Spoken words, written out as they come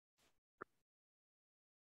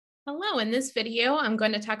Hello, in this video, I'm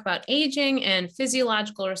going to talk about aging and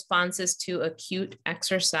physiological responses to acute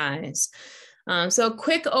exercise. So a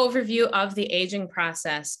quick overview of the aging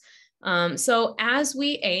process. So as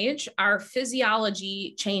we age, our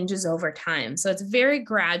physiology changes over time. So it's very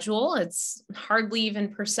gradual. It's hardly even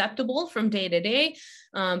perceptible from day to day.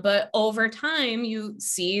 But over time, you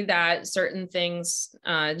see that certain things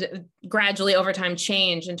gradually over time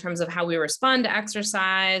change in terms of how we respond to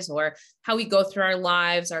exercise or how we go through our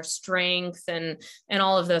lives, our strength, and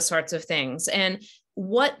all of those sorts of things. And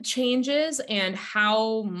what changes and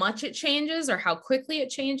how much it changes or how quickly it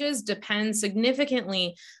changes depends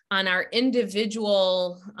significantly on our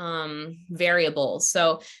individual variables.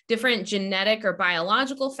 So different genetic or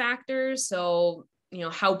biological factors. So,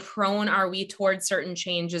 how prone are we towards certain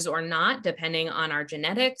changes or not, depending on our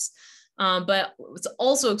genetics. But it's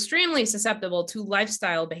also extremely susceptible to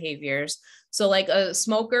lifestyle behaviors. So like a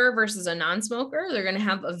smoker versus a non-smoker, they're going to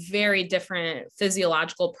have a very different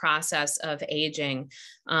physiological process of aging.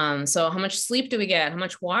 So how much sleep do we get? How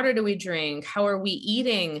much water do we drink? How are we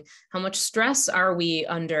eating? How much stress are we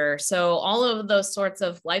under? So all of those sorts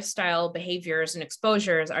of lifestyle behaviors and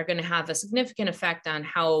exposures are going to have a significant effect on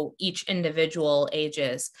how each individual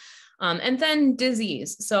ages. And then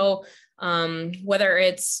disease. So whether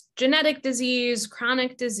it's genetic disease,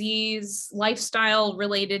 chronic disease, lifestyle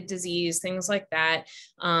related disease, things like that,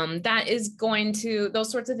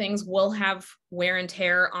 those sorts of things will have wear and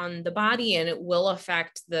tear on the body, and it will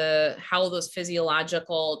affect how those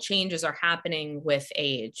physiological changes are happening with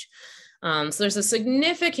age. So there's a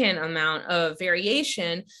significant amount of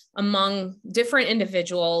variation among different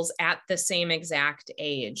individuals at the same exact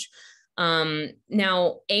age.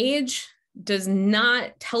 Now, age does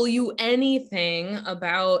not tell you anything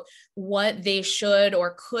about what they should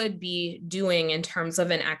or could be doing in terms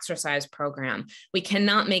of an exercise program. We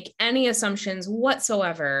cannot make any assumptions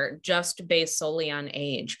whatsoever just based solely on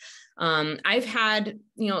age. I've had,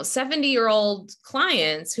 70-year-old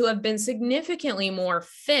clients who have been significantly more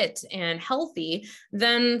fit and healthy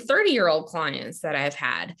than 30-year-old clients that I've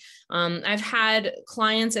had. I've had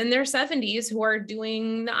clients in their 70s who are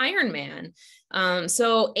doing the Ironman.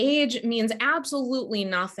 So age means absolutely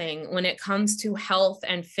nothing when it comes to health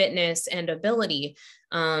and fitness and ability.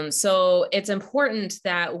 So it's important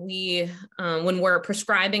that we, when we're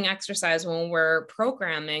prescribing exercise, when we're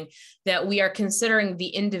programming, that we are considering the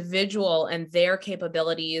individual and their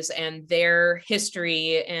capabilities and their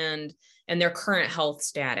history and their current health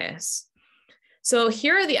status. So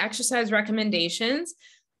here are the exercise recommendations.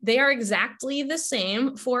 They are exactly the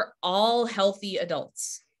same for all healthy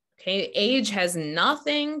adults. Okay, age has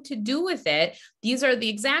nothing to do with it. These are the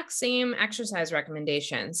exact same exercise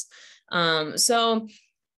recommendations. So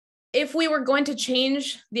if we were going to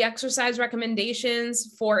change the exercise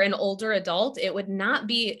recommendations for an older adult, it would not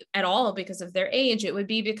be at all because of their age. It would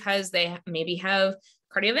be because they maybe have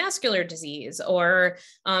cardiovascular disease, or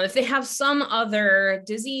if they have some other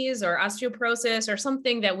disease or osteoporosis or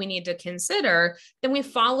something that we need to consider, then we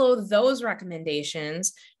follow those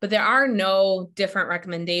recommendations. But there are no different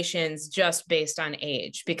recommendations just based on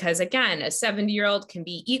age, because again, a 70-year-old can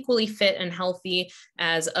be equally fit and healthy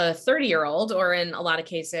as a 30-year-old, or in a lot of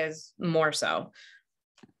cases, more so.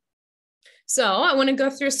 So I want to go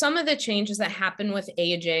through some of the changes that happen with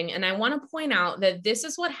aging, and I want to point out that this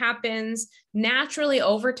is what happens naturally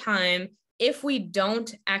over time if we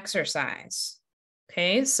don't exercise.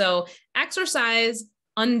 Okay, so exercise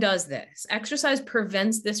undoes this. Exercise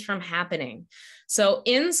prevents this from happening. So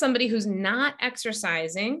in somebody who's not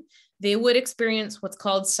exercising, they would experience what's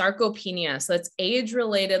called sarcopenia. So that's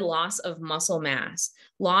age-related loss of muscle mass,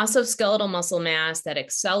 loss of skeletal muscle mass that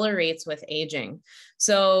accelerates with aging.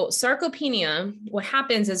 So sarcopenia, what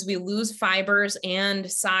happens is we lose fibers and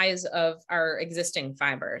size of our existing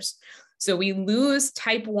fibers. So we lose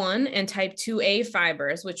type 1 and type 2A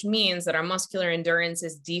fibers, which means that our muscular endurance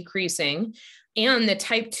is decreasing. And the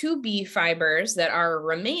type 2B fibers that are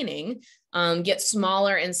remaining get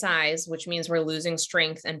smaller in size, which means we're losing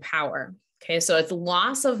strength and power. Okay, so it's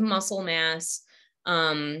loss of muscle mass,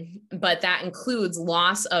 but that includes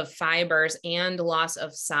loss of fibers and loss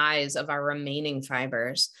of size of our remaining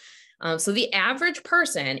fibers. So the average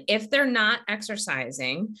person, if they're not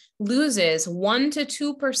exercising, loses 1 to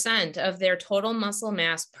 2% of their total muscle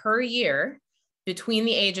mass per year between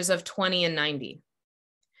the ages of 20 and 90.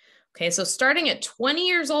 Okay, so starting at 20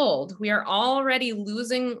 years old, we are already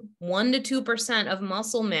losing 1 to 2% of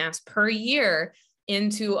muscle mass per year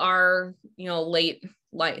into our, late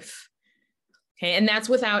life. Okay, and that's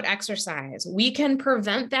without exercise. We can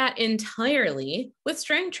prevent that entirely with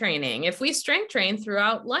strength training. If we strength train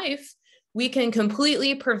throughout life, we can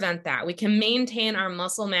completely prevent that. We can maintain our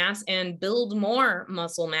muscle mass and build more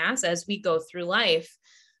muscle mass as we go through life.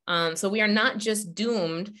 So we are not just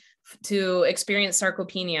doomed to experience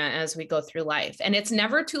sarcopenia as we go through life. And it's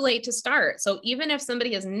never too late to start. So even if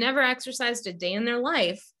somebody has never exercised a day in their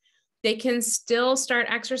life, they can still start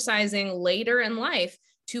exercising later in life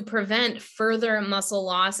to prevent further muscle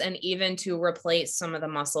loss and even to replace some of the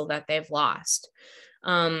muscle that they've lost.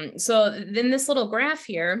 So then this little graph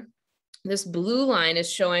here, this blue line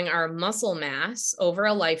is showing our muscle mass over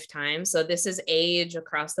a lifetime. So this is age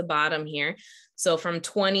across the bottom here. So from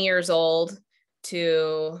 20 years old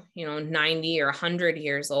to 90 or 100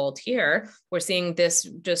 years old here, we're seeing this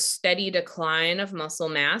just steady decline of muscle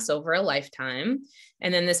mass over a lifetime.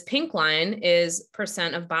 And then this pink line is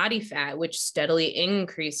percent of body fat, which steadily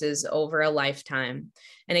increases over a lifetime.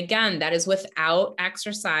 And again, that is without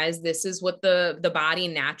exercise. This is what the body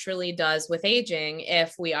naturally does with aging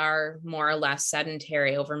if we are more or less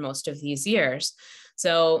sedentary over most of these years.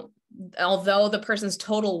 So although the person's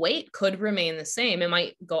total weight could remain the same, it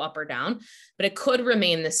might go up or down, but it could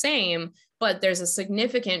remain the same, but there's a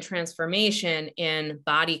significant transformation in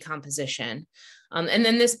body composition. And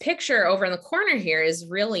then this picture over in the corner here is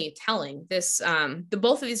really telling. This,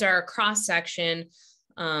 both of these are a cross-section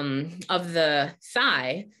of the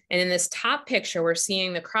thigh. And in this top picture, we're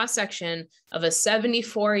seeing the cross-section of a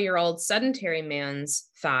 74-year-old sedentary man's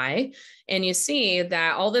thigh. And you see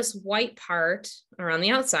that all this white part around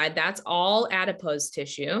the outside, that's all adipose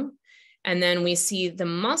tissue. And then we see the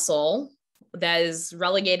muscle that is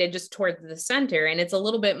relegated just toward the center, and it's a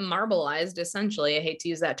little bit marbleized, essentially. I hate to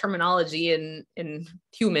use that terminology in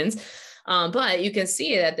humans, but you can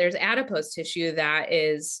see that there's adipose tissue that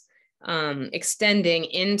is extending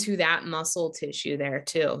into that muscle tissue there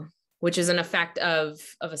too, which is an effect of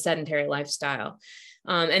a sedentary lifestyle.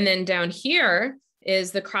 And then down here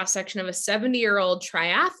is the cross-section of a 70-year-old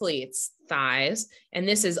triathlete's thighs, and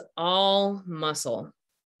this is all muscle.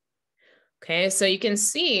 Okay, so you can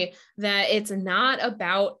see that it's not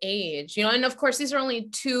about age, and of course, these are only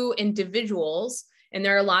two individuals, and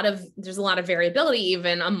there's a lot of variability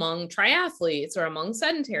even among triathletes or among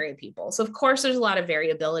sedentary people. So of course, there's a lot of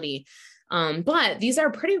variability, but these are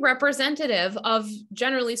pretty representative of,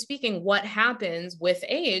 generally speaking, what happens with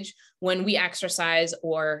age when we exercise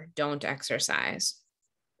or don't exercise.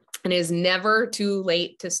 And it is never too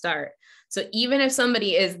late to start. So even if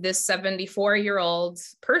somebody is this 74-year-old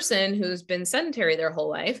person who's been sedentary their whole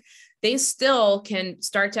life, they still can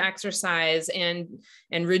start to exercise and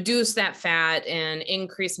reduce that fat and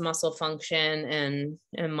increase muscle function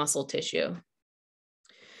and muscle tissue.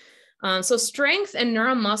 So strength and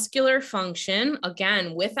neuromuscular function,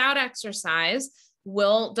 again, without exercise,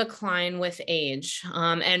 will decline with age.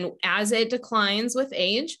 And as it declines with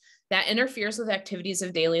age, that interferes with activities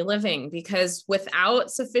of daily living, because without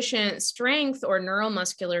sufficient strength or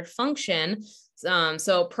neuromuscular function,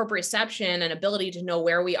 so proprioception and ability to know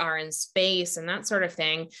where we are in space and that sort of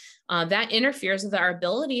thing, that interferes with our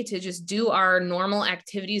ability to just do our normal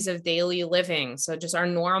activities of daily living. So just our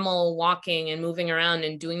normal walking and moving around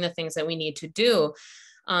and doing the things that we need to do.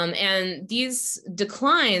 And these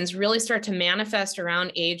declines really start to manifest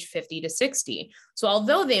around age 50 to 60. So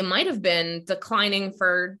although they might have been declining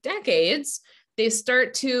for decades, they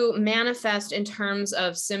start to manifest in terms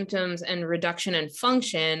of symptoms and reduction in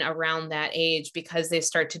function around that age, because they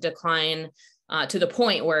start to decline to the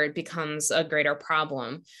point where it becomes a greater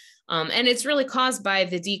problem. And it's really caused by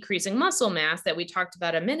the decreasing muscle mass that we talked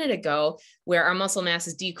about a minute ago, where our muscle mass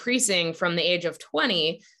is decreasing from the age of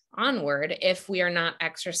 20 onward if we are not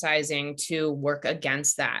exercising to work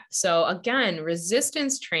against that. So again,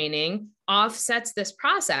 resistance training offsets this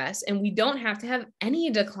process, and we don't have to have any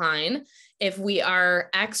decline if we are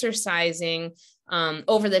exercising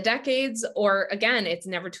over the decades, or again, it's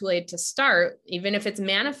never too late to start. Even if it's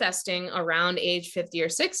manifesting around age 50 or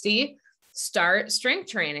 60, start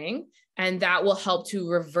strength training, and that will help to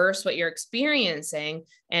reverse what you're experiencing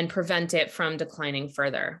and prevent it from declining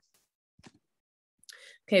further.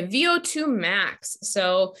 Okay, VO2 max.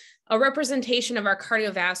 So a representation of our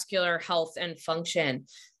cardiovascular health and function.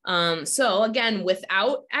 So again,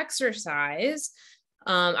 without exercise,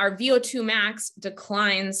 our VO2 max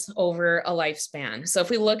declines over a lifespan. So if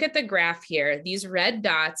we look at the graph here, these red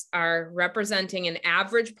dots are representing an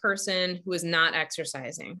average person who is not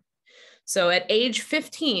exercising. So at age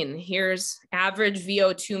 15, here's average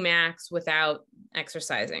VO2 max without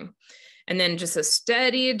exercising. And then just a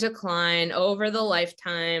steady decline over the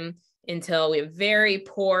lifetime until we have very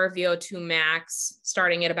poor VO2 max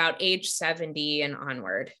starting at about age 70 and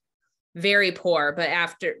onward. Very poor, but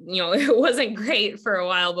after, it wasn't great for a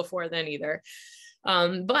while before then either.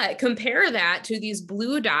 But compare that to these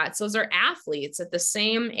blue dots. Those are athletes at the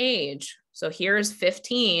same age. So here's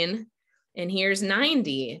 15 and here's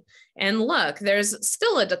 90. And look, there's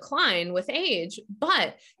still a decline with age,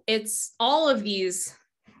 but it's all of these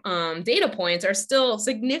data points are still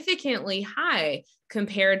significantly high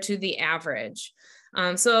compared to the average.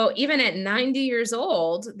 So even at 90 years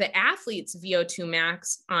old, the athlete's VO2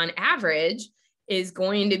 max on average is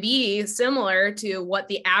going to be similar to what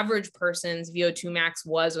the average person's VO2 max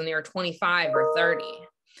was when they were 25 or 30.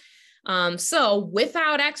 So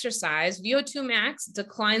without exercise, VO2 max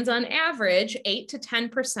declines on average 8 to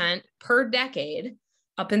 10% per decade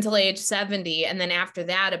up until age 70. And then after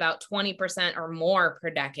that, about 20% or more per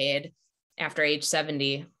decade after age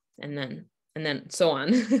 70, and then so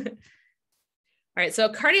on. All right, so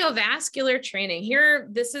cardiovascular training here,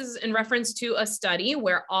 this is in reference to a study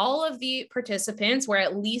where all of the participants were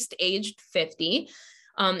at least aged 50.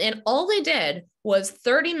 And all they did was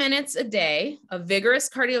 30 minutes a day of vigorous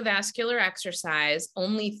cardiovascular exercise,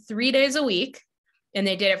 only 3 days a week, and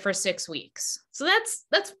they did it for 6 weeks. So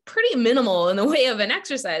that's pretty minimal in the way of an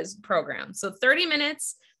exercise program. So 30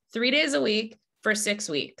 minutes, 3 days a week for 6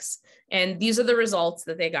 weeks. And these are the results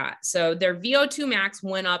that they got. So their VO2 max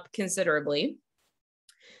went up considerably.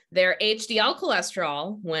 Their HDL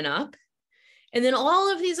cholesterol went up, and then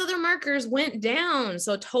all of these other markers went down.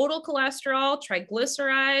 So total cholesterol,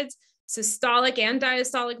 triglycerides, systolic and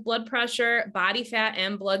diastolic blood pressure, body fat,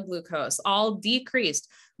 and blood glucose all decreased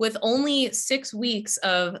with only 6 weeks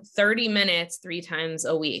of 30 minutes 3 times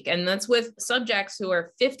a week. And that's with subjects who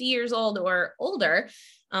are 50 years old or older,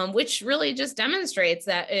 which really just demonstrates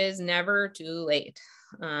that it is never too late.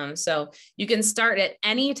 So you can start at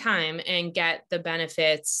any time and get the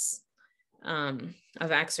benefits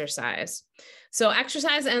of exercise. So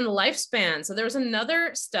exercise and lifespan. So there was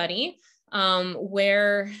another study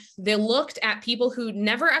where they looked at people who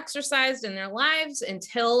never exercised in their lives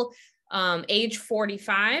until age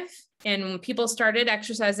 45. And when people started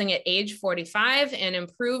exercising at age 45 and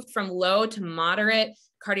improved from low to moderate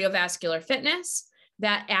cardiovascular fitness,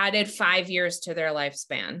 that added 5 years to their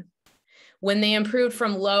lifespan. When they improved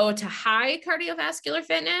from low to high cardiovascular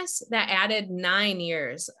fitness, that added 9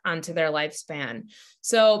 years onto their lifespan.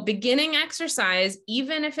 So beginning exercise,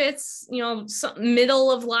 even if it's,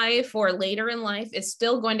 middle of life or later in life, is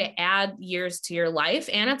still going to add years to your life,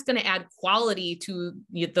 and it's going to add quality to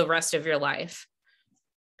the rest of your life.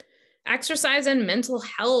 Exercise and mental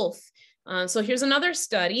health. So here's another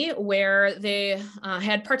study where they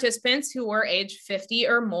had participants who were age 50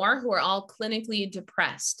 or more who were all clinically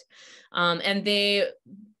depressed. And they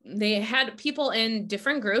had people in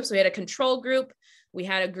different groups. We had a control group. We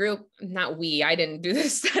had a group, I didn't do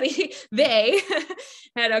this study. They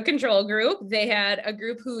had a control group. They had a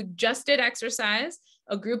group who just did exercise,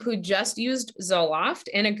 a group who just used Zoloft,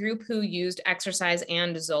 and a group who used exercise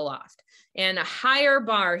and Zoloft. And a higher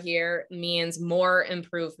bar here means more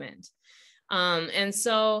improvement. And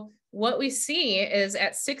so what we see is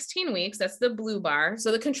at 16 weeks, that's the blue bar.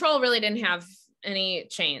 So the control really didn't have any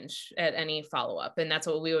change at any follow-up, and that's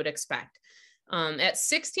what we would expect. At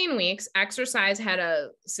 16 weeks, exercise had a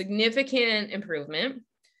significant improvement.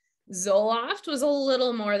 Zoloft was a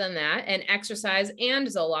little more than that, and exercise and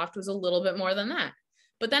Zoloft was a little bit more than that.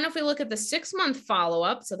 But then if we look at the 6-month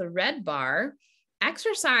follow-up, so the red bar, the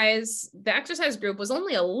exercise group was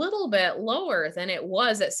only a little bit lower than it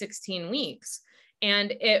was at 16 weeks.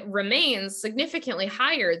 And it remains significantly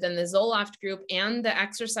higher than the Zoloft group and the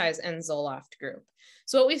exercise and Zoloft group.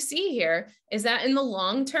 So what we see here is that in the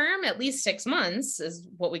long term, at least 6 months is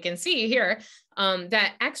what we can see here,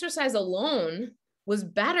 that exercise alone was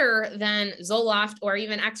better than Zoloft or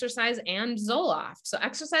even exercise and Zoloft. So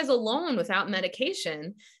exercise alone without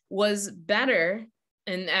medication was better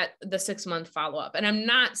at the 6-month follow-up. And I'm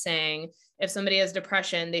not saying if somebody has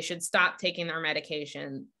depression, they should stop taking their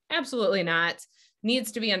medication. Absolutely not.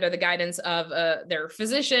 Needs to be under the guidance of their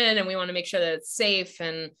physician, and we want to make sure that it's safe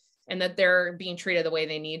and that they're being treated the way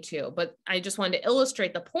they need to. But I just wanted to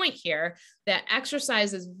illustrate the point here that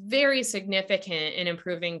exercise is very significant in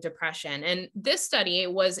improving depression. And this study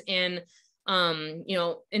was in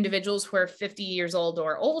individuals who are 50 years old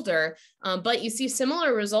or older, but you see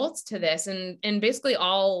similar results to this in basically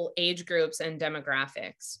all age groups and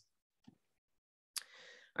demographics.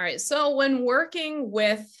 All right, so when working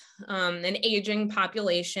with an aging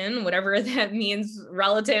population, whatever that means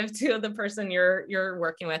relative to the person you're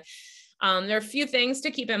working with, there are a few things to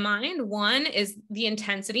keep in mind. One is the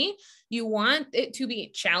intensity. You want it to be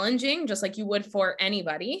challenging, just like you would for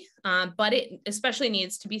anybody, but it especially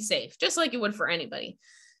needs to be safe, just like you would for anybody.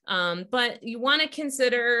 But you want to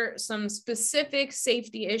consider some specific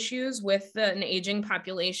safety issues with an aging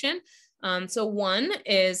population. So one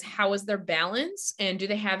is, how is their balance, and do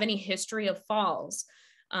they have any history of falls?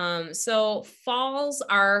 So falls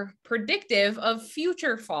are predictive of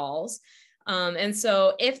future falls. And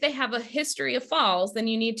so if they have a history of falls, then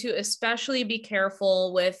you need to especially be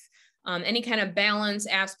careful with any kind of balance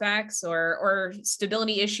aspects or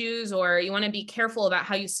stability issues, or you want to be careful about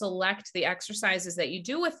how you select the exercises that you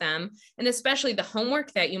do with them, and especially the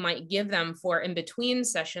homework that you might give them for in between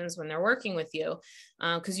sessions when they're working with you,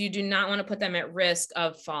 because you do not want to put them at risk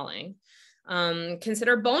of falling.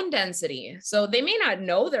 Consider bone density. So they may not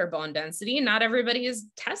know their bone density. Not everybody is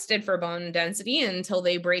tested for bone density until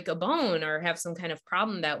they break a bone or have some kind of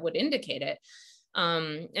problem that would indicate it.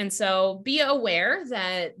 And so be aware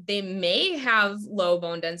that they may have low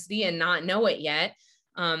bone density and not know it yet.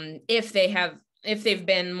 If they've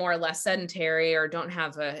been more or less sedentary or don't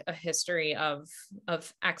have a history of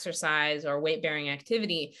exercise or weight-bearing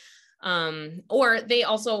activity. Or they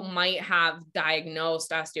also might have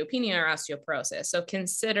diagnosed osteopenia or osteoporosis. So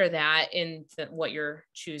consider that in what you're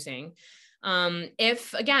choosing.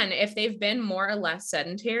 If they've been more or less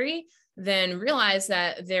sedentary, then realize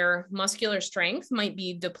that their muscular strength might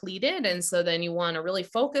be depleted. And so then you want to really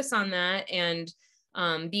focus on that and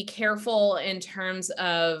be careful in terms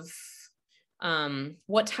of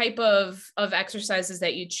what type of exercises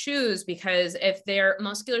that you choose, because if their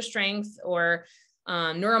muscular strength or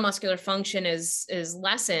neuromuscular function is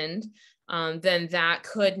lessened, then that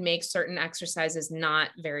could make certain exercises not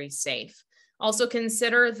very safe. Also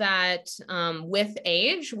consider that with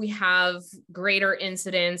age, we have greater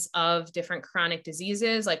incidence of different chronic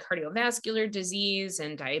diseases like cardiovascular disease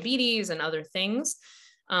and diabetes and other things.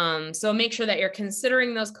 So make sure that you're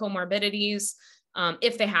considering those comorbidities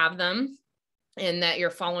if they have them, and that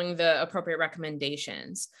you're following the appropriate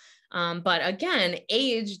recommendations. But again,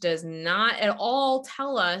 age does not at all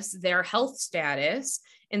tell us their health status.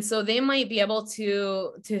 And so they might be able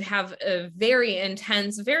to have a very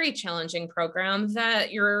intense, very challenging program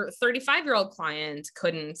that your 35-year-old client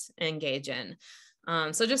couldn't engage in.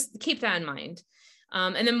 So just keep that in mind.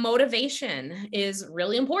 And then motivation is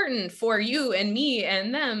really important for you and me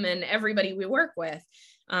and them and everybody we work with.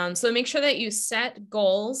 So make sure that you set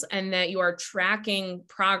goals and that you are tracking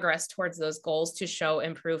progress towards those goals to show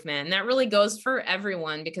improvement. And that really goes for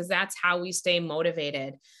everyone, because that's how we stay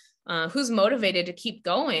motivated. Who's motivated to keep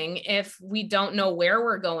going if we don't know where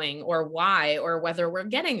we're going or why or whether we're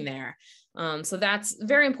getting there? So that's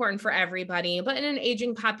very important for everybody. But in an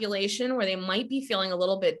aging population where they might be feeling a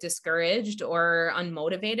little bit discouraged or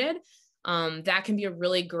unmotivated, that can be a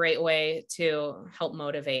really great way to help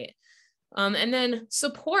motivate. And then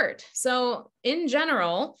support. So in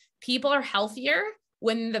general, people are healthier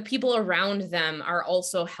when the people around them are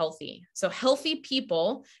also healthy. So healthy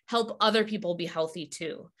people help other people be healthy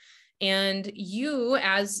too. And you,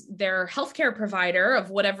 as their healthcare provider of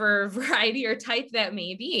whatever variety or type that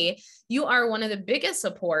may be, you are one of the biggest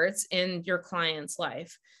supports in your client's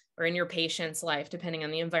life or in your patient's life, depending on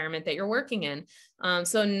the environment that you're working in.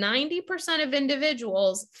 So 90% of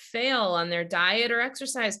individuals fail on their diet or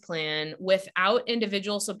exercise plan without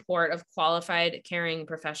individual support of qualified caring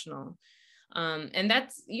professional. And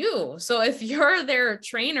that's you. So if you're their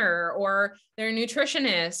trainer or their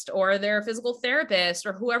nutritionist or their physical therapist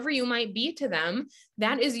or whoever you might be to them,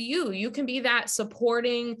 that is you. You can be that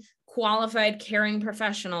supporting, qualified, caring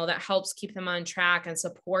professional that helps keep them on track and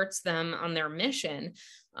supports them on their mission.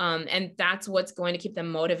 And that's what's going to keep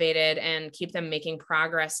them motivated and keep them making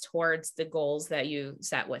progress towards the goals that you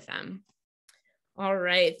set with them. All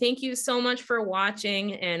right. Thank you so much for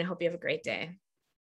watching, and I hope you have a great day.